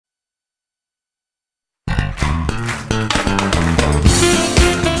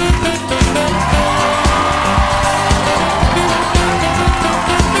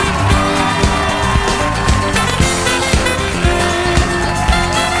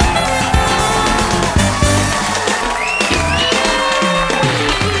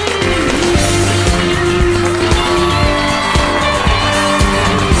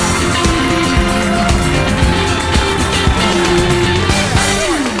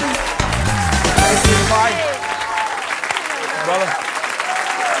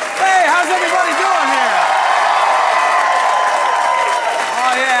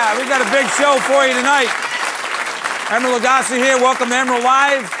show for you tonight. Emeril Lagasse here. Welcome to Emeril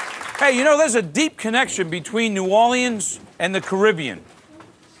Live. Hey, you know, there's a deep connection between New Orleans and the Caribbean.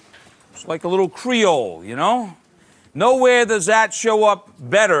 It's like a little Creole, you know? Nowhere does that show up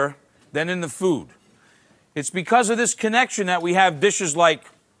better than in the food. It's because of this connection that we have dishes like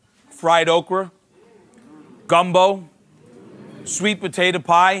fried okra, gumbo, sweet potato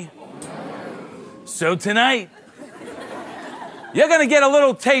pie. So tonight, you're going to get a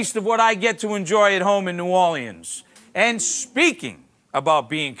little taste of what I get to enjoy at home in New Orleans. And speaking about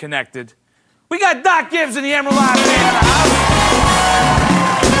being connected, we got Doc Gibbs and the Emeril Live band in the house.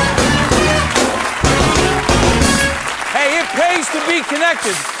 Hey, it pays to be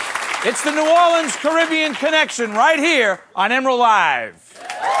connected. It's the New Orleans Caribbean Connection right here on Emeril Live.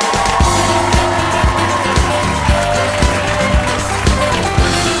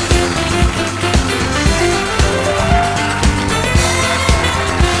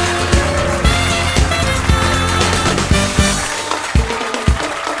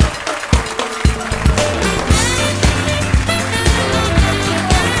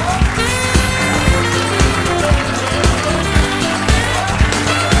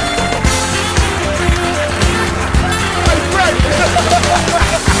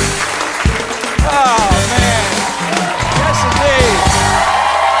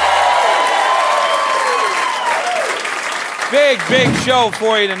 Big show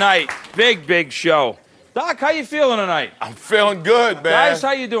for you tonight. Big show. Doc, how you feeling tonight? I'm feeling good, man. Guys,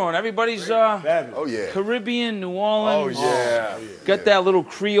 how you doing? Everybody's oh yeah. Caribbean, New Orleans. Oh yeah. Got that little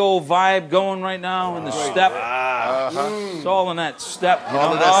Creole vibe going right now in the step. It's all in that step. You know?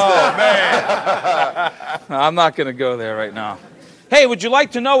 All in that step, man. I'm not gonna go there right now. Hey, would you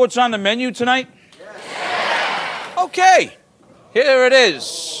like to know what's on the menu tonight? Okay. Here it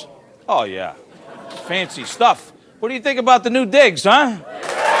is. Oh yeah. Fancy stuff. What do you think about the new digs, huh?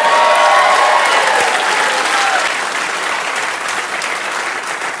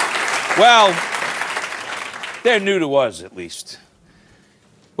 Well, they're new to us, at least.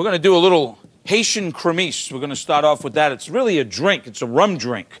 We're going to do a little Haitian Cremasse. We're going to start off with that. It's really a drink. It's a rum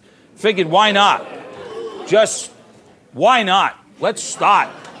drink. Figured, why not? Just, why not? Let's start.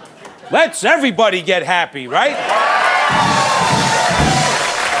 Let's everybody get happy, right?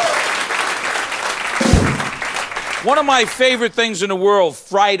 One of my favorite things in the world,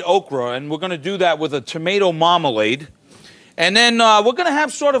 fried okra, and we're going to do that with a tomato marmalade. And then we're going to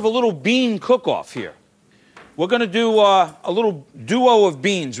have sort of a little bean cook-off here. We're going to do a little duo of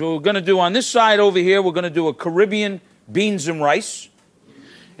beans. We're going to do on this side over here, we're going to do a Caribbean beans and rice.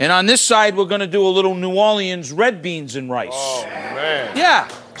 And on this side, we're going to do a little New Orleans red beans and rice. Oh, man. Yeah,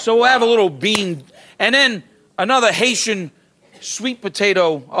 so we'll have a little bean. And then another Haitian sweet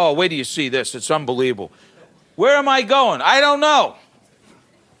potato. Oh, wait till you see this. It's unbelievable. Where am I going? I don't know.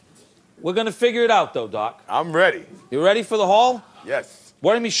 We're going to figure it out, though, Doc. I'm ready. You ready for the haul? Yes.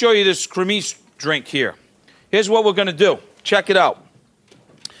 Well, let me show you this Cremasse drink here. Here's what we're going to do. Check it out.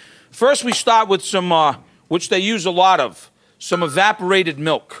 First, we start with some, which they use a lot of, some evaporated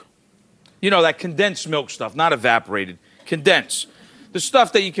milk. You know, that condensed milk stuff, not evaporated, condensed. The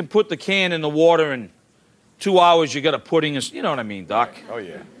stuff that you can put the can in the water in 2 hours, you got a pudding. You know what I mean, Doc? Oh,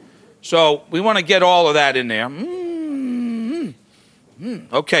 yeah. So we want to get all of that in there.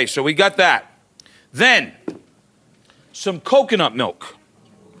 Okay, so we got that. Then, some coconut milk.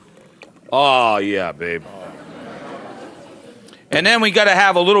 Oh, yeah, babe. And then we got to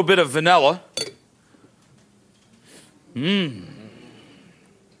have a little bit of vanilla.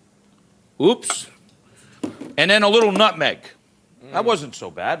 Oops. And then a little nutmeg. That wasn't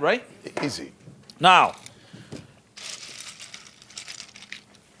so bad, right? Easy. Now,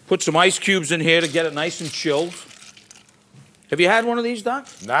 put some ice cubes in here to get it nice and chilled. Have you had one of these, Doc?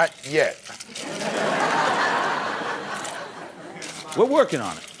 Not yet. We're working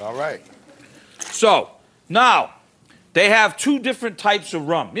on it. All right. So, now, they have two different types of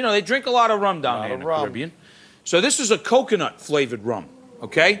rum. You know, they drink a lot of rum down there in the Caribbean. So this is a coconut-flavored rum,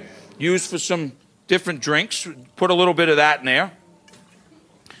 okay? Used for some different drinks. Put a little bit of that in there.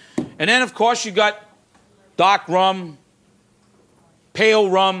 And then, of course, you got dark rum, pale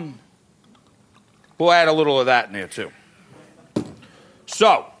rum. We'll add a little of that in there, too.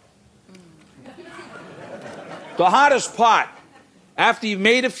 So, the hottest part, after you've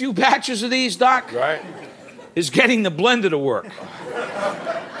made a few batches of these, Doc, right, is getting the blender to work.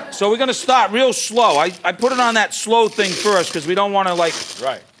 So we're going to start real slow. I put it on that slow thing first because we don't want to, like,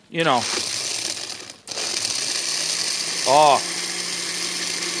 right, you know. Oh.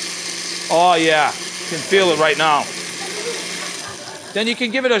 Oh, yeah. You can feel it right now. Then you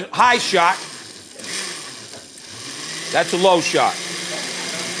can give it a high shot. That's a low shot.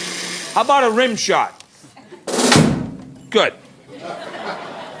 How about a rim shot? Good.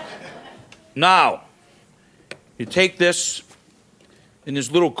 Now, you take this in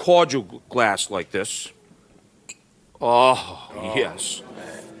this little cordial glass like this. Oh, yes.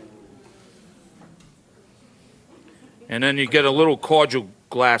 And then you get a little cordial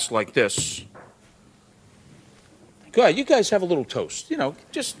glass like this. Good, you guys have a little toast. You know,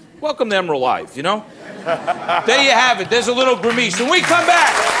 just welcome to Emeril Live, you know? There you have it. There's a little Cremasse. When we come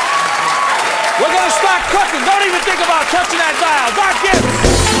back, we're going to start cooking. Don't even think about touching that dial. Doc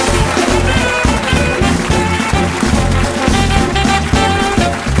Gibbs.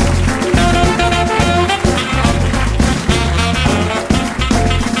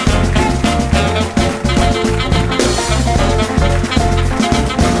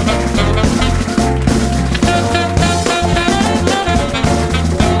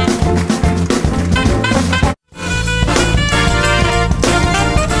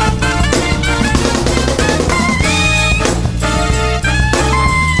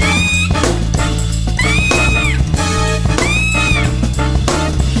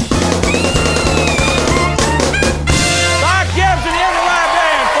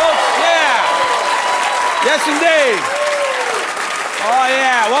 Yes, indeed. Oh,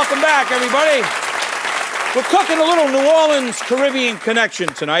 yeah. Welcome back, everybody. We're cooking a little New Orleans Caribbean connection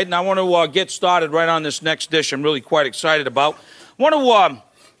tonight, and I want to get started right on this next dish I'm really quite excited about. I'm going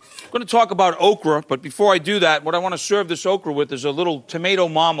to talk about okra, but before I do that, what I want to serve this okra with is a little tomato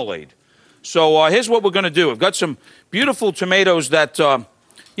marmalade. So here's what we're going to do. I've got some beautiful tomatoes that,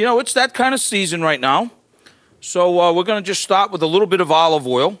 you know, it's that kind of season right now. So we're going to just start with a little bit of olive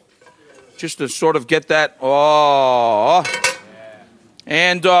oil, just to sort of get that,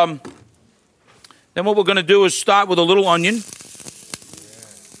 and then what we're going to do is start with a little onion.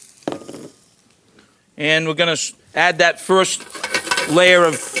 And we're going to add that first layer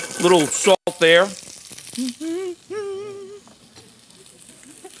of little salt there.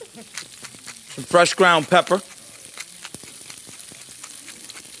 Some fresh ground pepper.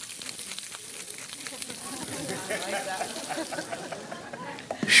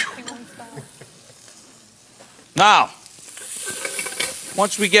 Now,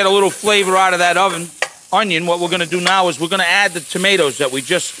 once we get a little flavor out of that onion, what we're going to do now is we're going to add the tomatoes that we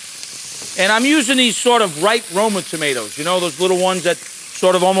just, and I'm using these sort of ripe Roma tomatoes, you know, those little ones that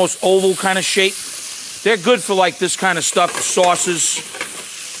sort of almost oval kind of shape. They're good for like this kind of stuff, the sauces.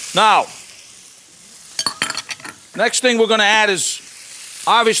 Now, next thing we're going to add is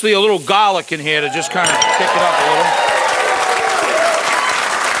obviously a little garlic in here to just kind of pick it up a little.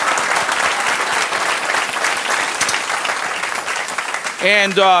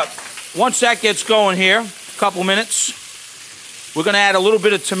 And once that gets going here, a couple minutes, we're going to add a little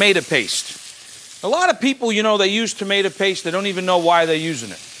bit of tomato paste. A lot of people, you know, they use tomato paste. They don't even know why they're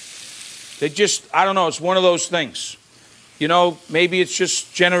using it. They just, I don't know, it's one of those things. You know, maybe it's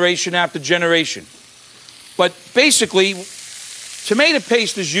just generation after generation. But basically, tomato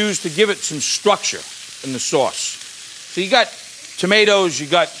paste is used to give it some structure in the sauce. So you got tomatoes, you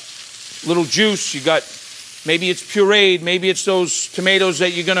got little juice, you got maybe it's pureed, maybe it's those tomatoes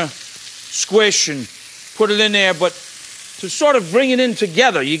that you're going to squish and put it in there. But to sort of bring it in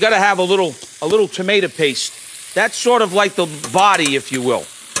together, you got to have a little tomato paste. That's sort of like the body, if you will.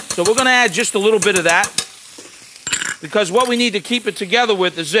 So we're going to add just a little bit of that, because what we need to keep it together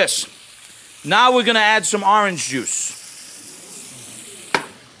with is this. Now we're going to add some orange juice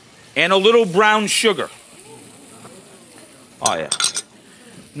and a little brown sugar. Oh, yeah.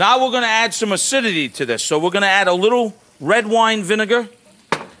 Now we're going to add some acidity to this. So we're going to add a little red wine vinegar.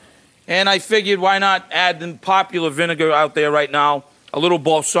 And I figured why not add the popular vinegar out there right now, a little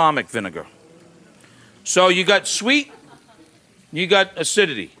balsamic vinegar. So you got sweet, you got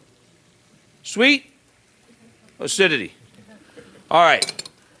acidity. Sweet, acidity. All right.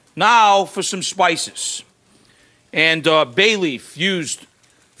 Now for some spices. And bay leaf used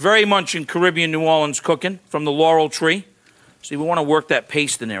very much in Caribbean New Orleans cooking from the laurel tree. See, we want to work that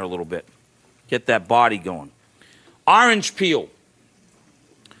paste in there a little bit. Get that body going. Orange peel.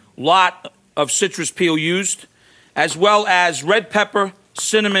 Lot of citrus peel used, as well as red pepper,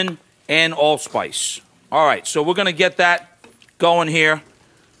 cinnamon, and allspice. All right, so we're going to get that going here.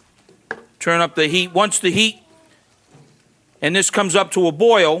 Turn up the heat. Once the heat and this comes up to a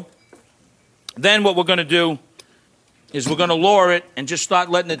boil, then what we're going to do is we're going to lower it and just start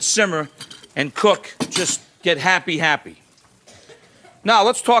letting it simmer and cook. Just get happy. Now,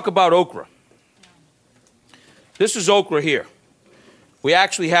 let's talk about okra. This is okra here. We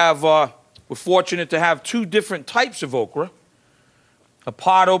actually have, we're fortunate to have two different types of okra. A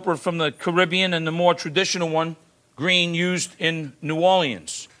pod okra from the Caribbean and the more traditional one, green, used in New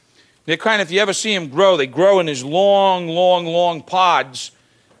Orleans. They're kind of, if you ever see them grow, they grow in these long, long, long pods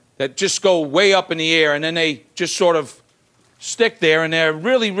that just go way up in the air, and then they just sort of stick there, and they're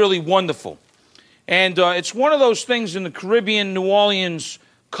really, really wonderful. And it's one of those things in the Caribbean, New Orleans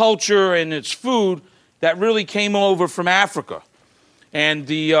culture and its food that really came over from Africa. And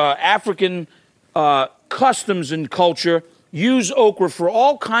the African customs and culture use okra for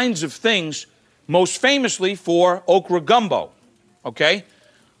all kinds of things, most famously for okra gumbo, okay,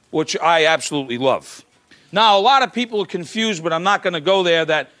 which I absolutely love. Now, a lot of people are confused, but I'm not going to go there,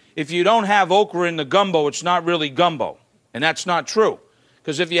 that if you don't have okra in the gumbo, it's not really gumbo. And that's not true.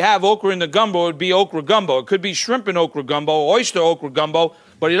 Because if you have okra in the gumbo, it would be okra gumbo. It could be shrimp in okra gumbo, oyster okra gumbo,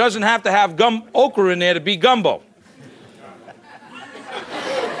 but it doesn't have to have okra in there to be gumbo.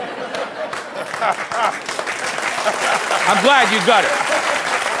 I'm glad you got it.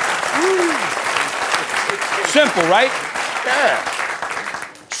 Simple, right? Yeah.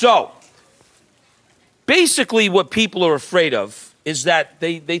 So, basically what people are afraid of is that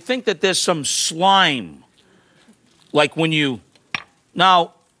they think that there's some slime. Like when you...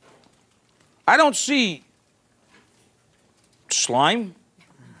 Now, I don't see slime.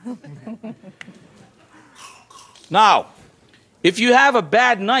 Now, if you have a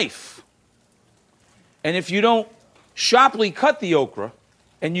bad knife, and if you don't sharply cut the okra,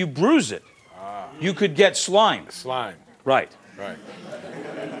 and you bruise it, you could get slime. Slime. Right. Right.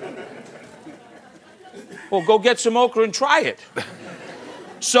 Well, go get some okra and try it.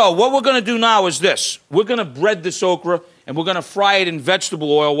 So what we're going to do now is this. We're going to bread this okra, and we're going to fry it in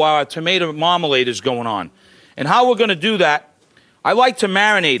vegetable oil while our tomato marmalade is going on. And how we're going to do that, I like to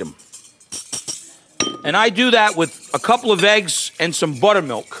marinate them. And I do that with a couple of eggs and some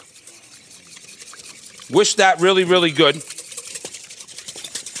buttermilk. Whisk that really, really good.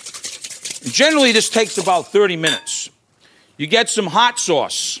 And generally, this takes about 30 minutes. You get some hot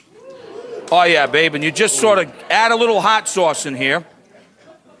sauce. Oh, yeah, babe, and you just sort of add a little hot sauce in here.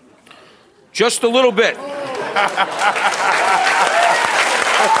 Just a little bit.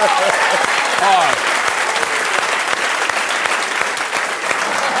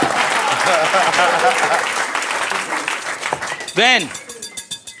 Then,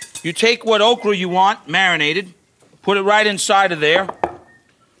 you take what okra you want, marinated, put it right inside of there.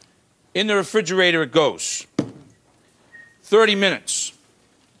 In the refrigerator it goes. 30 minutes.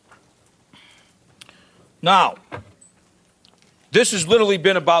 Now, this has literally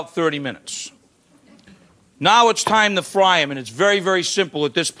been about 30 minutes. Now it's time to fry them, and it's very, very simple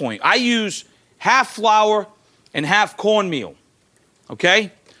at this point. I use half flour and half cornmeal,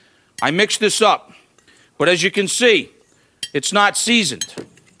 okay? I mix this up, but as you can see, it's not seasoned.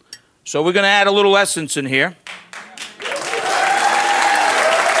 So we're going to add a little essence in here.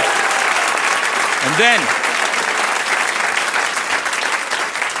 And then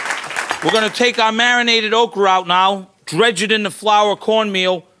we're going to take our marinated okra out now, dredge it in the flour,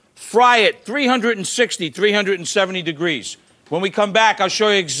 cornmeal, fry it 360, 370 degrees. When we come back, I'll show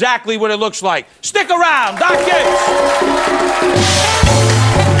you exactly what it looks like. Stick around, Doc Gibbs.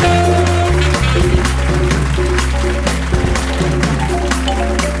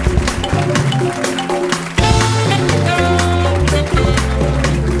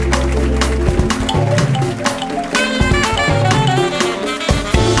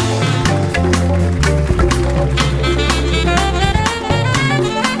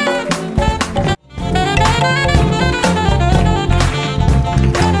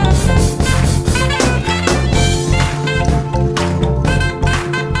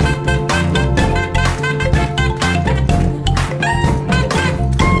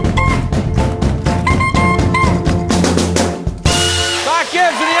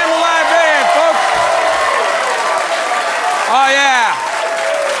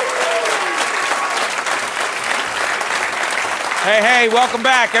 Hey, welcome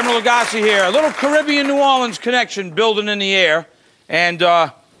back. Emeril Lagasse here. A little Caribbean New Orleans connection building in the air. And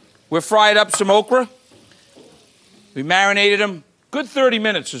we fried up some okra. We marinated them. Good 30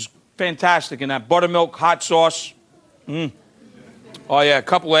 minutes is fantastic in that buttermilk, hot sauce. Oh, yeah, a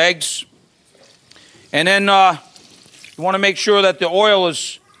couple of eggs. And then you want to make sure that the oil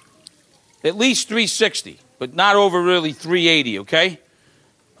is at least 360, but not over really 380, okay?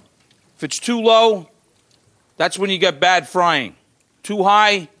 If it's too low, that's when you get bad frying. Too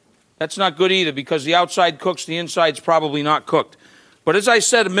high, that's not good either, because the outside cooks, the inside's probably not cooked. But as I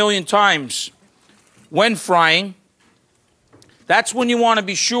said a million times, when frying, that's when you want to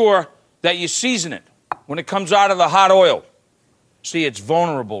be sure that you season it, when it comes out of the hot oil. See, it's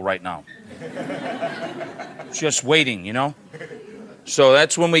vulnerable right now. It's just waiting, you know? So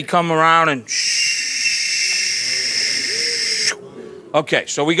that's when we come around and Okay,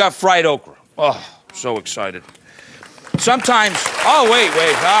 so we got fried okra. Oh, so excited. Sometimes, oh, wait.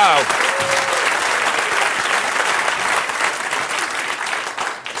 Oh.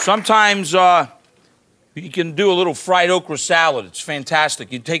 Sometimes you can do a little fried okra salad. It's fantastic.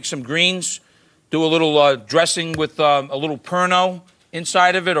 You take some greens, do a little dressing with a little Pernod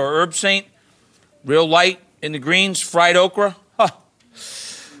inside of it or herb saint, real light in the greens, fried okra. Huh.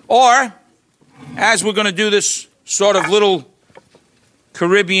 Or, as we're going to do this sort of little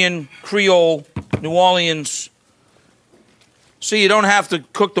Caribbean, Creole, New Orleans. See, you don't have to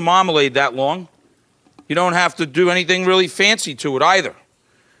cook the marmalade that long. You don't have to do anything really fancy to it either.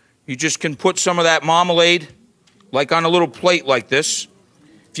 You just can put some of that marmalade like on a little plate like this.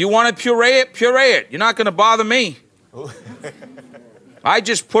 If you want to puree it, puree it. You're not going to bother me. I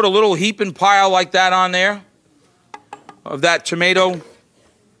just put a little heaping pile like that on there of that tomato.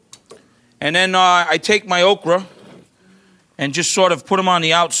 And then I take my okra and just sort of put them on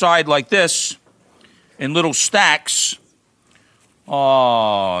the outside like this in little stacks.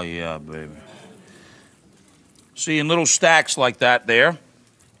 Oh, yeah, baby. See, in little stacks like that there.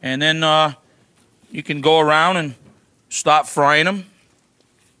 And then you can go around and start frying them.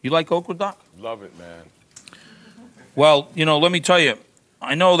 You like okra, Doc? Love it, man. Well, you know, let me tell you,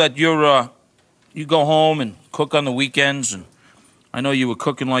 I know that you go home and cook on the weekends, and I know you were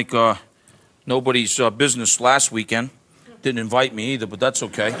cooking like nobody's business last weekend. Didn't invite me either, but that's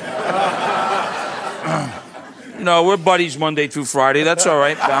okay. You know, we're buddies Monday through Friday. That's all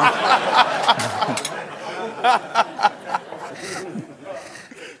right, pal.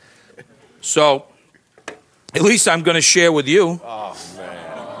 So, at least I'm going to share with you. Oh,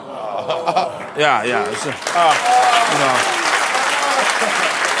 man. Yeah. It's you know.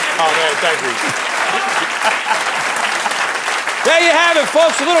 Oh, man, thank you. There you have it,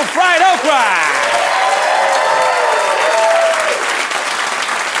 folks, a little fried okra.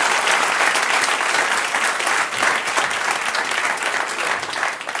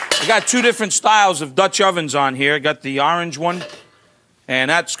 I got two different styles of Dutch ovens on here. I got the orange one, and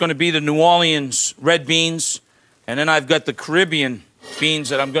that's going to be the New Orleans red beans. And then I've got the Caribbean beans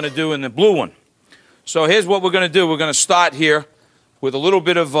that I'm going to do in the blue one. So here's what we're going to do. We're going to start here with a little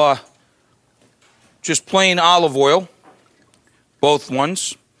bit of just plain olive oil, both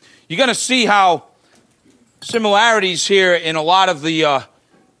ones. You're going to see how similarities here in a lot of the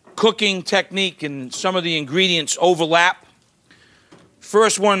cooking technique and some of the ingredients overlap.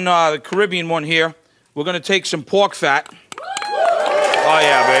 First one, the Caribbean one here, we're going to take some pork fat. Oh,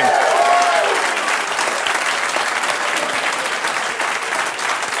 yeah, baby.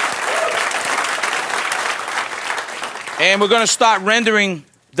 And we're going to start rendering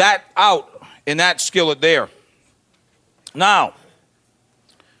that out in that skillet there. Now,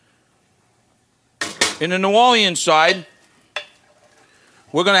 in the New Orleans side,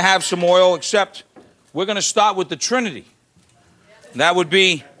 we're going to have some oil, except we're going to start with the Trinity. That would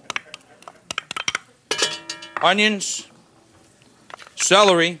be onions,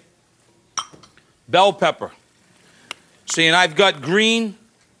 celery, bell pepper. See, and I've got green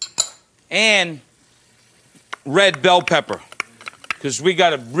and red bell pepper because we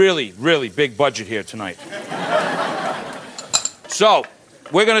got a really, really big budget here tonight. So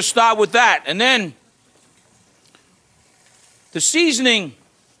we're going to start with that. And then the seasoning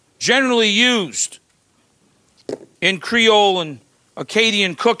generally used in Creole and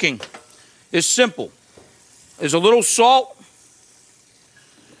Acadian cooking is simple. There's a little salt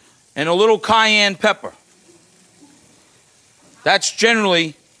and a little cayenne pepper. That's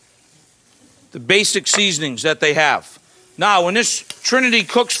generally the basic seasonings that they have. Now, when this Trinity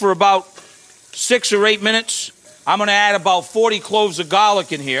cooks for about 6 or 8 minutes, I'm going to add about 40 cloves of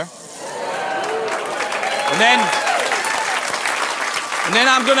garlic in here. And then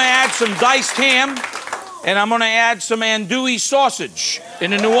I'm going to add some diced ham. And I'm going to add some andouille sausage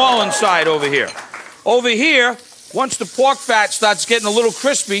in the New Orleans side over here. Over here, once the pork fat starts getting a little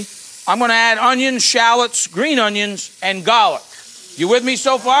crispy, I'm going to add onions, shallots, green onions, and garlic. You with me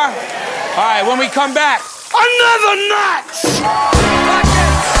so far? All right, when we come back, another notch!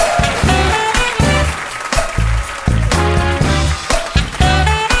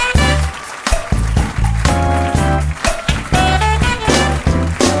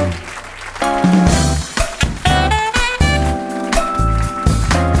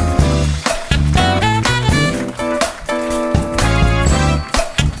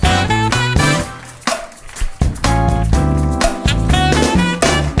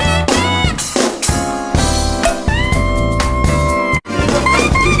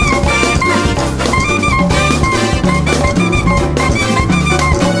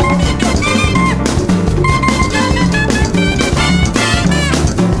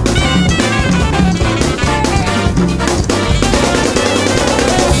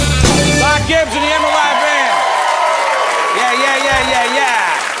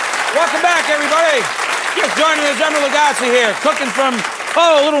 joining us. Emeril Lagasse here, cooking from,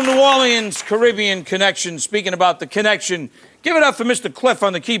 a little New Orleans Caribbean connection. Speaking about the connection, give it up for Mr. Cliff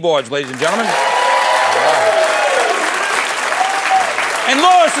on the keyboards, ladies and gentlemen. And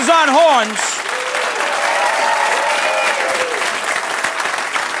Lois is on horns.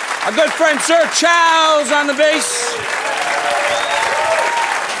 Our good friend Sir Charles on the bass.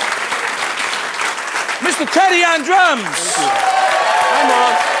 Mr. Teddy on drums. Hi,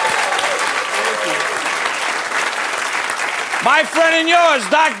 Mom. My friend and yours,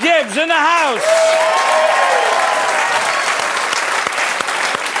 Doc Gibbs, in the house.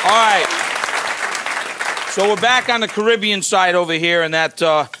 All right. So we're back on the Caribbean side over here, and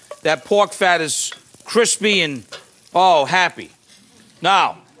that pork fat is crispy and, happy.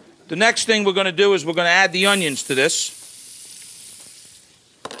 Now, the next thing we're going to do is we're going to add the onions to this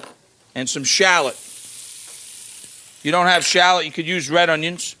and some shallot. If you don't have shallot, you could use red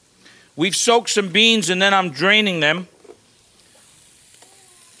onions. We've soaked some beans, and then I'm draining them.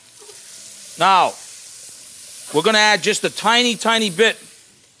 Now, we're going to add just a tiny, tiny bit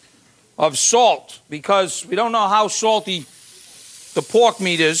of salt because we don't know how salty the pork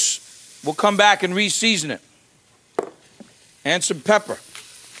meat is. We'll come back and re-season it. And some pepper.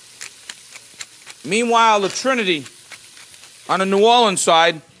 Meanwhile, the Trinity on the New Orleans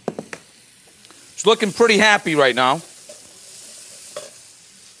side is looking pretty happy right now. So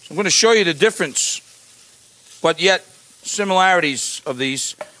I'm going to show you the difference, but yet similarities of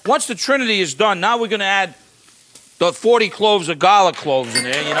these. Once the Trinity is done, now we're going to add the 40 cloves of garlic cloves in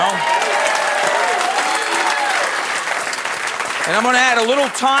there, you know. And I'm going to add a little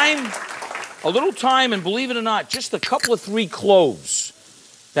thyme, and believe it or not, just a couple of 3 cloves.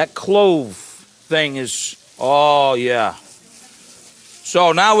 That clove thing is, oh yeah.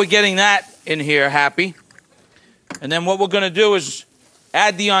 So now we're getting that in here happy. And then what we're going to do is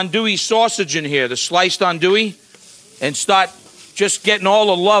add the andouille sausage in here, the sliced andouille, and start just getting all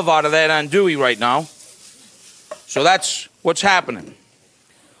the love out of that andouille right now. So that's what's happening.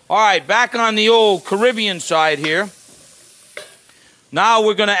 All right, back on the old Caribbean side here. Now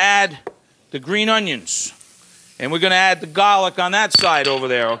we're going to add the green onions. And we're going to add the garlic on that side over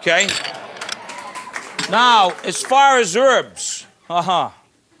there, okay? Now, as far as herbs, now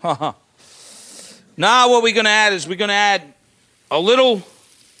what we're going to add is we're going to add a little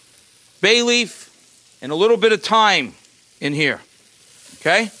bay leaf and a little bit of thyme in here,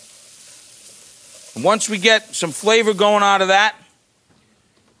 okay? And once we get some flavor going out of that,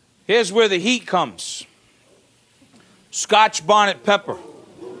 here's where the heat comes. Scotch bonnet pepper.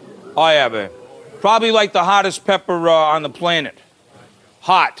 Oh yeah, babe. Probably like the hottest pepper on the planet.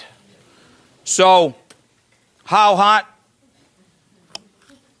 Hot. So, how hot?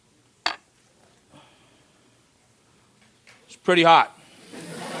 It's pretty hot.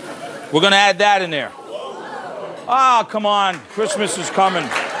 We're going to add that in there. Ah, come on. Christmas is coming.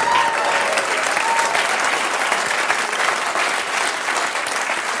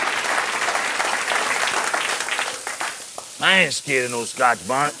 I ain't scared of no Scotch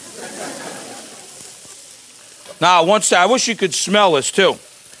bonnet. Now, I wish you could smell this too.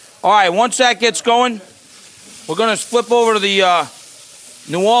 All right, once that gets going, we're going to flip over to the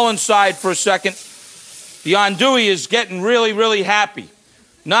New Orleans side for a second. The andouille is getting really, really happy.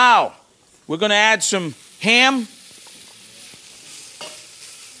 Now, we're going to add some ham.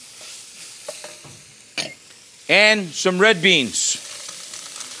 And some red beans.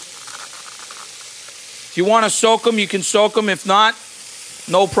 If you want to soak them, you can soak them. If not,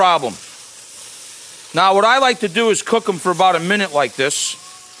 no problem. Now, what I like to do is cook them for about a minute like this.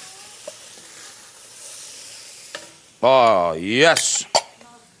 Oh, yes.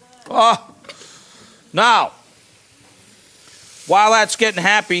 Oh. Now, while that's getting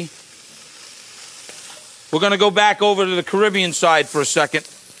happy, we're going to go back over to the Caribbean side for a second.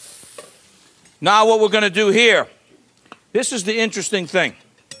 Now what we're going to do here, this is the interesting thing.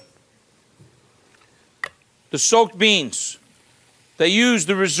 The soaked beans, they use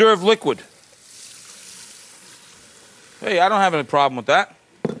the reserve liquid. Hey, I don't have any problem with that.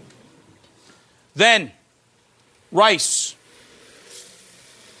 Then, rice.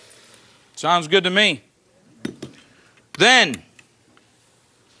 Sounds good to me. Then,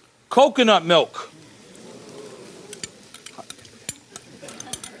 coconut milk.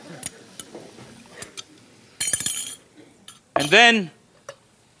 And then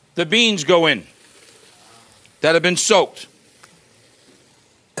the beans go in that have been soaked.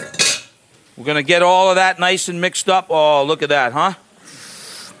 We're going to get all of that nice and mixed up. Oh, look at that, huh?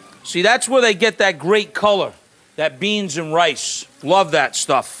 See, that's where they get that great color, that beans and rice. Love that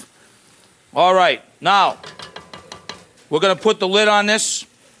stuff. All right, now, we're going to put the lid on this.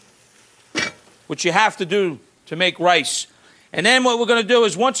 which you have to do to make rice. And then what we're going to do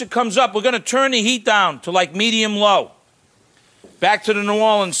is once it comes up, we're going to turn the heat down to like medium-low. Back to the New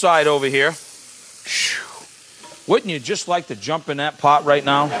Orleans side over here. Wouldn't you just like to jump in that pot right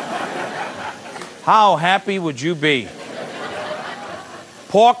now? How happy would you be?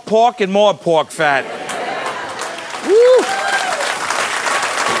 Pork, pork, and more pork fat. Woo!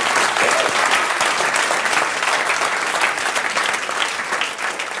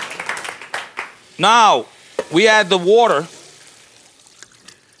 Now, we add the water.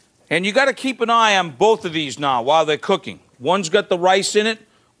 And you got to keep an eye on both of these now while they're cooking. One's got the rice in it,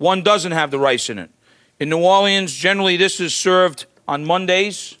 one doesn't have the rice in it. In New Orleans, generally this is served on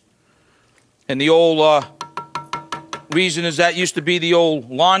Mondays. And the old reason is that used to be the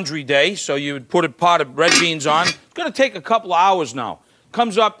old laundry day, so you would put a pot of red beans on. It's going to take a couple of hours now.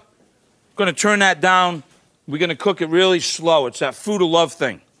 Comes up, going to turn that down. We're going to cook it really slow. It's that food of love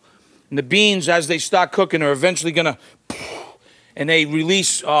thing. And the beans, as they start cooking, are eventually going to... and they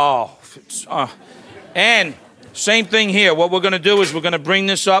release, and same thing here. What we're going to do is we're going to bring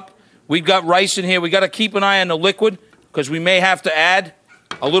this up. We've got rice in here. We got to keep an eye on the liquid because we may have to add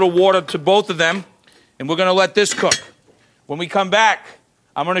a little water to both of them, and we're going to let this cook. When we come back,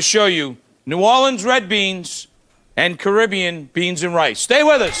 I'm going to show you New Orleans red beans and Caribbean beans and rice. Stay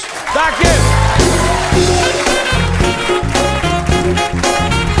with us. Doc Gibbs.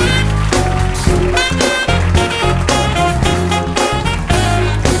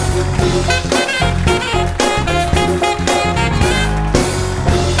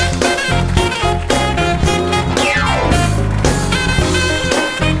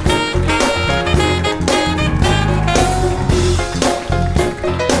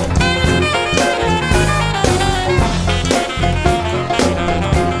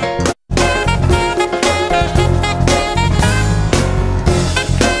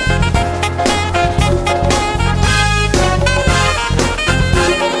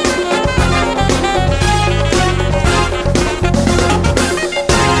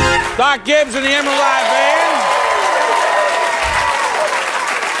 Doc Gibbs and the Emeril Lagasse Band.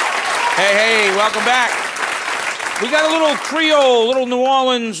 Hey, welcome back. We got a little Creole, little New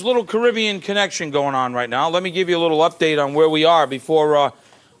Orleans, little Caribbean connection going on right now. Let me give you a little update on where we are before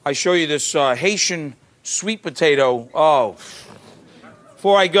I show you this Haitian sweet potato. Oh,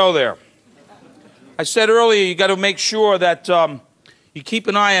 before I go there. I said earlier you got to make sure that you keep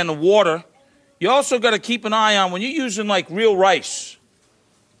an eye on the water. You also got to keep an eye on when you're using like real rice.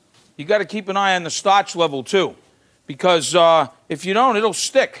 You got to keep an eye on the starch level too, because if you don't, it'll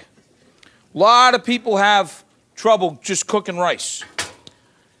stick. A lot of people have trouble just cooking rice.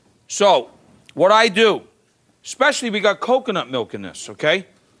 So what I do, especially we got coconut milk in this, okay?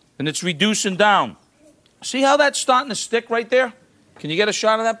 And it's reducing down. See how that's starting to stick right there? Can you get a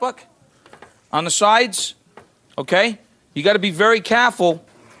shot of that, Buck? On the sides, okay? You got to be very careful.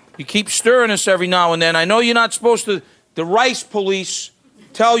 You keep stirring this every now and then. I know you're not supposed to, the rice police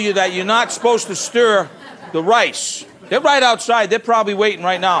tell you that you're not supposed to stir the rice. They're right outside. They're probably waiting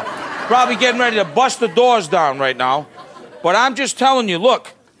right now. Probably getting ready to bust the doors down right now. But I'm just telling you,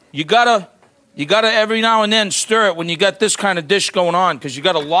 look, you gotta every now and then stir it when you got this kind of dish going on, because you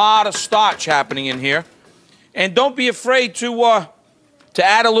got a lot of starch happening in here. And don't be afraid to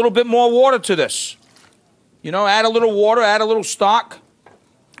add a little bit more water to this. You know, add a little water, add a little stock,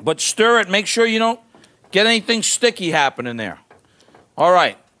 but stir it. Make sure you don't get anything sticky happening there. All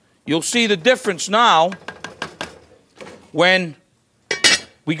right, you'll see the difference now when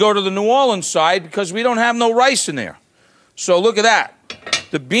we go to the New Orleans side, because we don't have no rice in there. So look at that.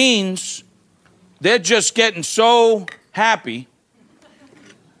 The beans, they're just getting so happy.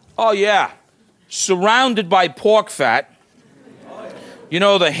 Oh, yeah. Surrounded by pork fat. You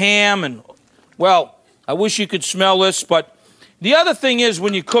know, the ham and, well, I wish you could smell this, but the other thing is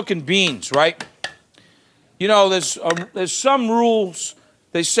when you're cooking beans, right? You know, there's some rules.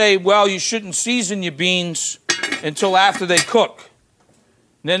 They say, well, you shouldn't season your beans until after they cook.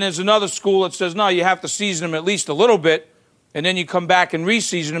 And then there's another school that says, no, you have to season them at least a little bit, and then you come back and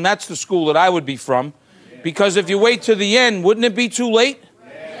re-season them. That's the school that I would be from. Because if you wait to the end, wouldn't it be too late?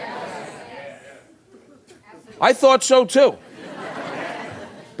 I thought so too.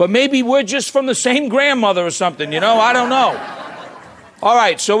 But maybe we're just from the same grandmother or something, you know? I don't know. All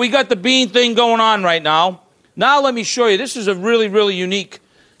right, so we got the bean thing going on right now. Now let me show you. This is a really, really unique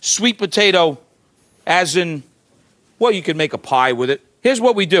sweet potato, as in, well, you can make a pie with it. Here's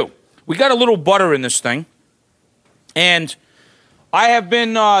what we do. We got a little butter in this thing. And I have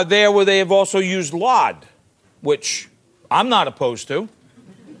been there where they have also used lard, which I'm not opposed to.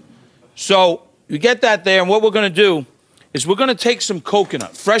 So you get that there, and what we're going to do is we're going to take some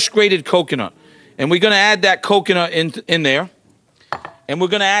coconut, fresh grated coconut, And we're going to add that coconut in there. And we're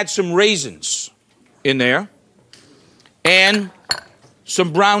going to add some raisins in there. And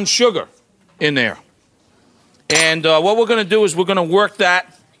some brown sugar in there. And what we're going to do is we're going to work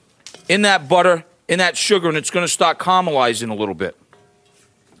that in that butter, in that sugar, and it's going to start caramelizing a little bit.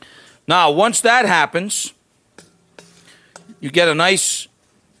 Now, once that happens, you get a nice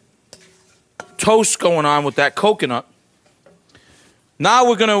toast going on with that coconut. Now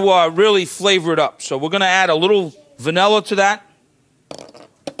we're going to really flavor it up. So we're going to add a little vanilla to that.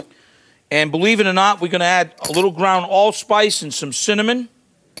 And believe it or not, we're going to add a little ground allspice and some cinnamon.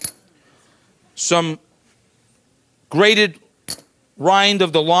 Some grated rind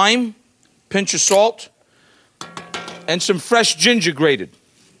of the lime, pinch of salt, and some fresh ginger grated.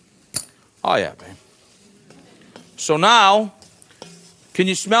 Oh, yeah, babe. So now, can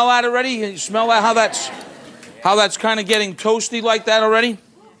you smell that already? Can you smell that, how that's kind of getting toasty like that already?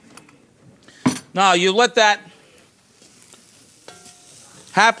 Now, you let that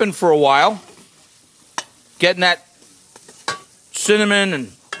happen for a while, getting that cinnamon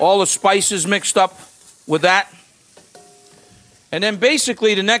and all the spices mixed up with that. And then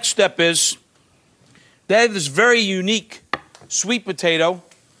basically the next step is they have this very unique sweet potato,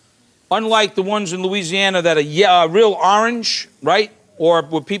 unlike the ones in Louisiana that are real orange, right? Or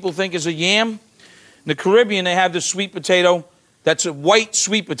what people think is a yam. In the Caribbean, they have this sweet potato that's a white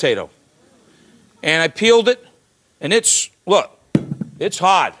sweet potato. And I peeled it, and it's, look, it's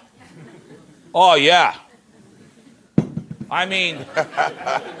hard. Oh, yeah. I mean,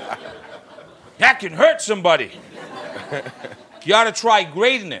 that can hurt somebody. You ought to try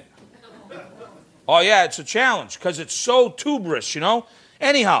grating it. Oh, yeah, it's a challenge because it's so tuberous, you know?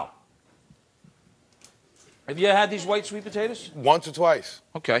 Anyhow, have you had these white sweet potatoes? Once or twice.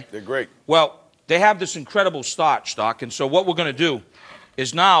 Okay. They're great. Well, they have this incredible starch, Doc, and so what we're going to do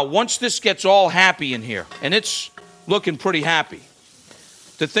is now, once this gets all happy in here, and it's looking pretty happy,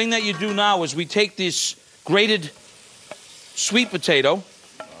 the thing that you do now is we take this grated sweet potato,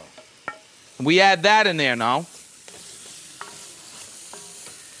 and we add that in there now.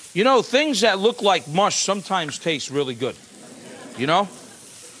 You know, things that look like mush sometimes taste really good. You know?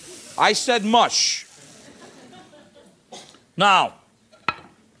 I said mush. Now,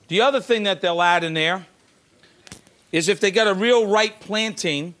 the other thing that they'll add in there is if they got a real ripe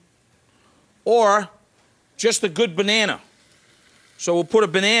plantain or just a good banana. So we'll put a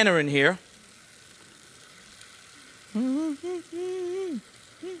banana in here.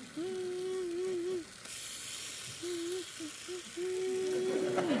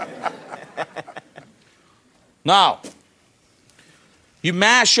 Now, you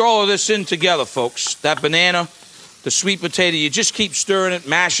mash all of this in together, folks. That banana, the sweet potato, you just keep stirring it,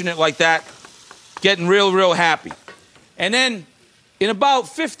 mashing it like that, getting real, real happy. And then, in about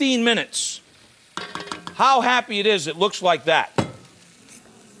 15 minutes, how happy it is, it looks like that.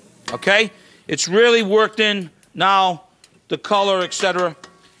 Okay? It's really worked in now, the color, etc.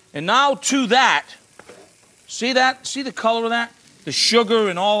 And now to that, see that? See the color of that? The sugar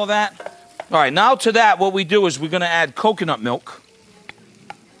and all of that? All right, now to that, what we do is we're going to add coconut milk.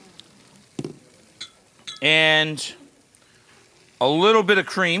 And a little bit of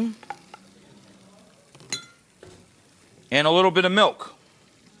cream. And a little bit of milk.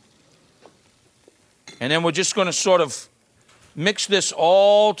 And then we're just going to sort of mix this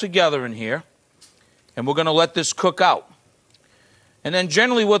all together in here. And we're going to let this cook out. And then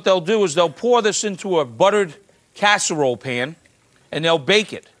generally what they'll do is they'll pour this into a buttered casserole pan. And they'll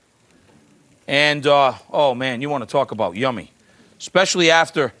bake it. And, oh, man, you want to talk about yummy. Especially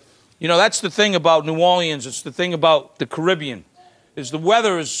after, you know, that's the thing about New Orleans. It's the thing about the Caribbean. Is the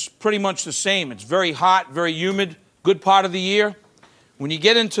weather is pretty much the same. It's very hot, very humid, good part of the year. When you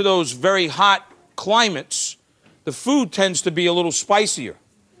get into those very hot climates, the food tends to be a little spicier.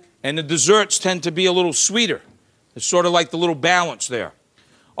 And the desserts tend to be a little sweeter. It's sort of like the little balance there.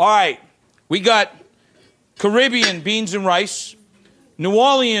 All right, we got Caribbean beans and rice, New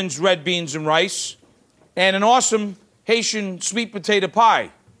Orleans red beans and rice, and an awesome Haitian sweet potato pie,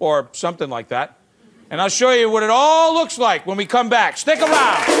 or something like that. And I'll show you what it all looks like when we come back. Stick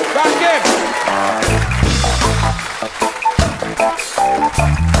around. Doc Gibbs.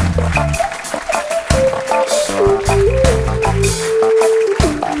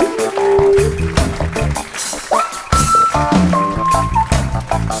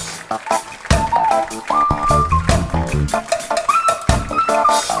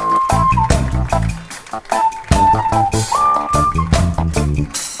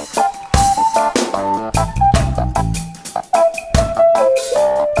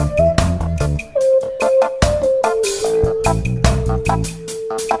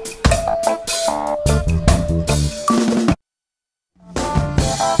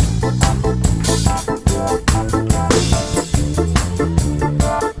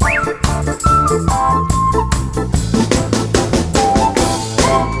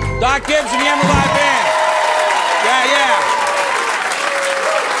 Gibbs and the Emeril Lagasse Band. Yeah.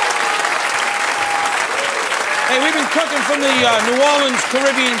 Hey, we've been cooking from the New Orleans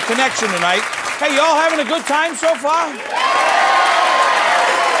Caribbean Connection tonight. Hey, y'all having a good time so far?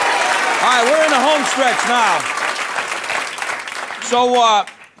 All right, we're in the home stretch now. So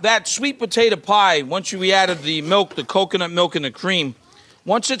that sweet potato pie, once we added the milk, the coconut milk, and the cream,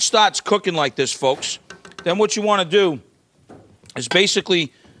 once it starts cooking like this, folks, then what you want to do is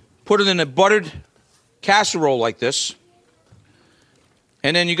basically put it in a buttered casserole like this.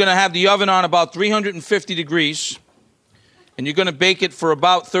 And then you're going to have the oven on about 350 degrees. And you're going to bake it for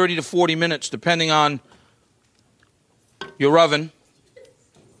about 30 to 40 minutes, depending on your oven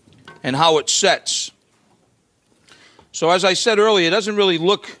and how it sets. So as I said earlier, it doesn't really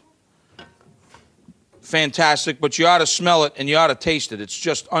look fantastic, but you ought to smell it and you ought to taste it. It's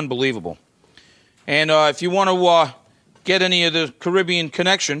just unbelievable. And if you want to get any of the Caribbean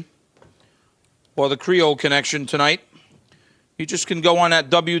Connection or the Creole Connection tonight, you just can go on at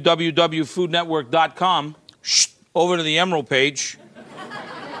www.foodnetwork.com, over to the Emeril page,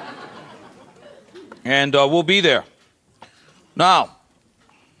 and we'll be there. Now,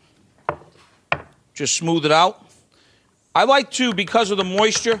 just smooth it out. I like to, because of the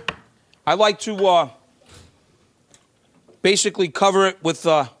moisture, I like to basically cover it with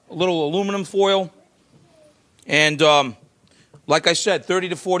a little aluminum foil. And like I said, 30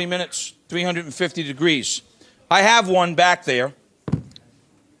 to 40 minutes, 350 degrees. I have one back there.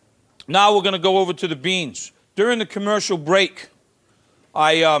 Now we're going to go over to the beans. During the commercial break,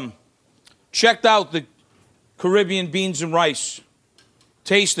 I checked out the Caribbean beans and rice,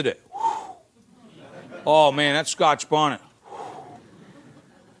 tasted it. Oh, man, that Scotch bonnet.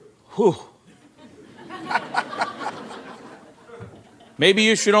 Whew. Maybe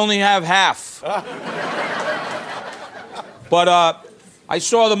you should only have half. But I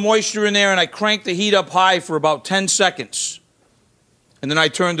saw the moisture in there, and I cranked the heat up high for about 10 seconds. And then I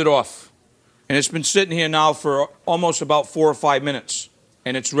turned it off. And it's been sitting here now for almost about 4 or 5 minutes.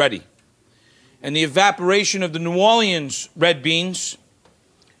 And it's ready. And the evaporation of the New Orleans red beans,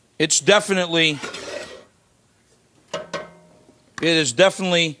 it is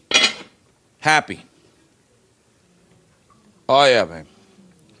definitely happy. Oh, yeah, babe.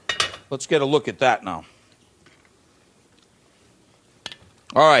 Let's get a look at that now.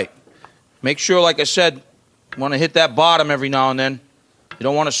 All right. Make sure, like I said, you want to hit that bottom every now and then. You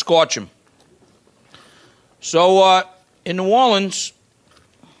don't want to scorch them. So, in New Orleans,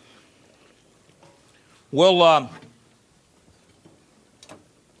 we'll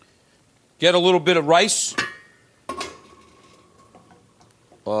get a little bit of rice.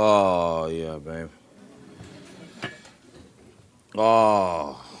 Oh, yeah, babe.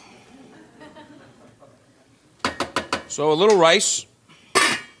 Oh. So a little rice.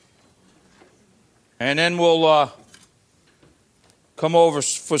 And then we'll come over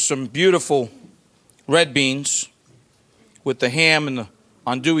for some beautiful red beans with the ham and the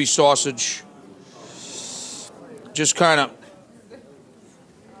andouille sausage. Just kind of.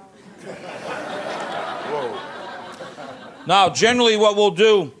 Now, generally what we'll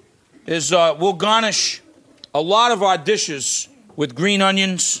do is we'll garnish a lot of our dishes with green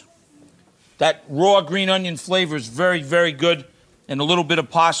onions. That raw green onion flavor is very, very good, and a little bit of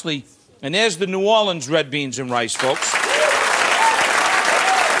parsley. And there's the New Orleans red beans and rice, folks.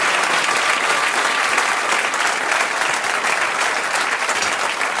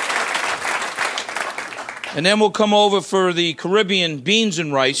 And then we'll come over for the Caribbean beans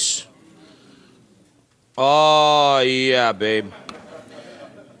and rice. Oh, yeah, babe.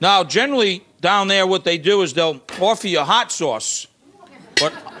 Now, generally, down there, what they do is they'll offer you hot sauce.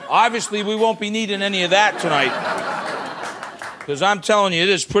 But obviously, we won't be needing any of that tonight. Because I'm telling you, it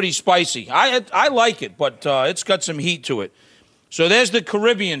is pretty spicy. I like it, but it's got some heat to it. So there's the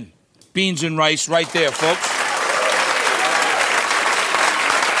Caribbean beans and rice right there, folks.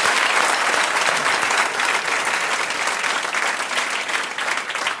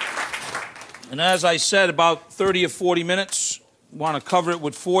 And as I said, about 30 or 40 minutes. Want to cover it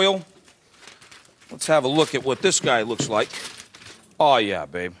with foil. Let's have a look at what this guy looks like. Oh, yeah,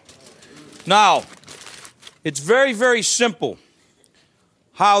 babe. Now, it's very, very simple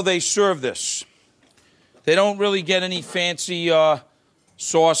how they serve this. They don't really get any fancy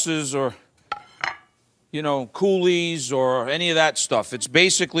sauces or, you know, coulis or any of that stuff. It's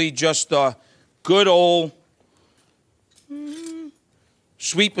basically just a good old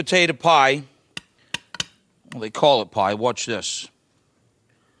sweet potato pie. Well, they call it pie. Watch this.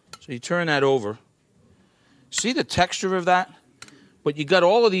 So you turn that over. See the texture of that? But you got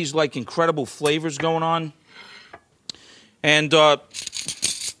all of these, like, incredible flavors going on. And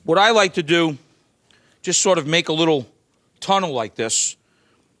what I like to do, just sort of make a little tunnel like this,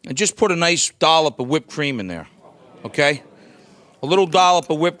 and just put a nice dollop of whipped cream in there, okay? A little dollop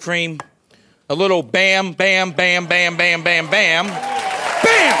of whipped cream, a little bam, bam, bam, bam, bam, bam, bam, bam!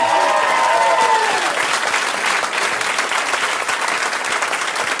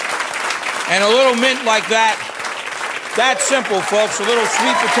 And a little mint like that. That's simple, folks. A little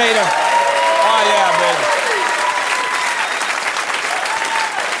sweet potato. Oh, yeah, baby.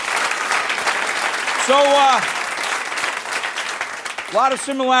 So, a lot of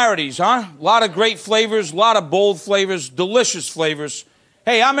similarities, huh? A lot of great flavors, a lot of bold flavors, delicious flavors.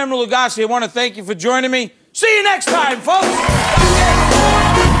 Hey, I'm Emeril Lagasse. I want to thank you for joining me. See you next time, folks.